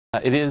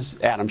It is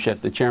Adam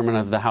Schiff, the chairman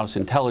of the House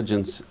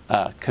Intelligence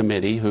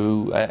Committee,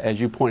 who, as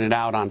you pointed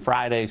out on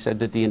Friday, said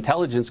that the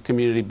intelligence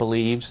community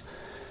believes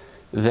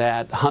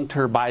that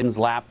Hunter Biden's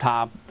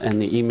laptop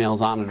and the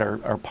emails on it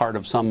are part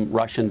of some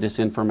Russian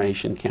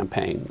disinformation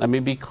campaign. Let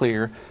me be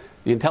clear.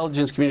 The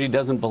intelligence community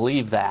doesn't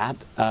believe that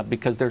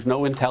because there's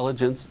no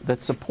intelligence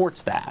that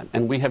supports that.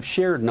 And we have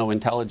shared no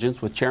intelligence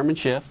with Chairman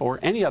Schiff or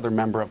any other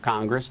member of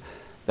Congress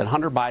that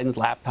Hunter Biden's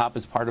laptop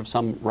is part of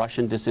some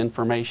Russian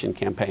disinformation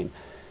campaign.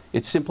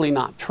 It's simply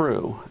not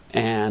true.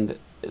 And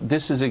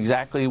this is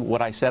exactly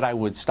what I said I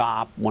would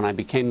stop when I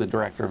became the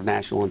director of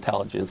national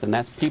intelligence. And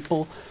that's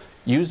people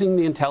using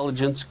the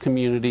intelligence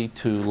community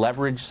to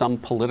leverage some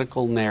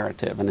political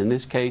narrative. And in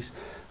this case,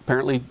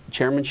 apparently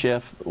Chairman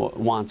Schiff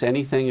wants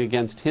anything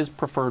against his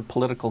preferred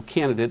political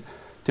candidate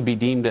to be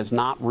deemed as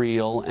not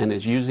real, and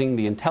is using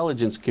the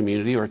intelligence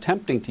community, or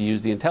attempting to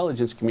use the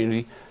intelligence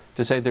community,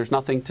 to say there's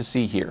nothing to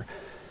see here.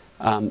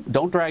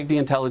 Don't drag the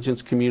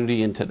intelligence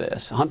community into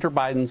this. Hunter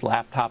Biden's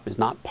laptop is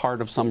not part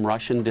of some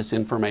Russian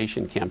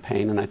disinformation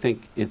campaign, and I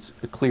think it's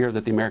clear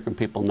that the American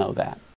people know that.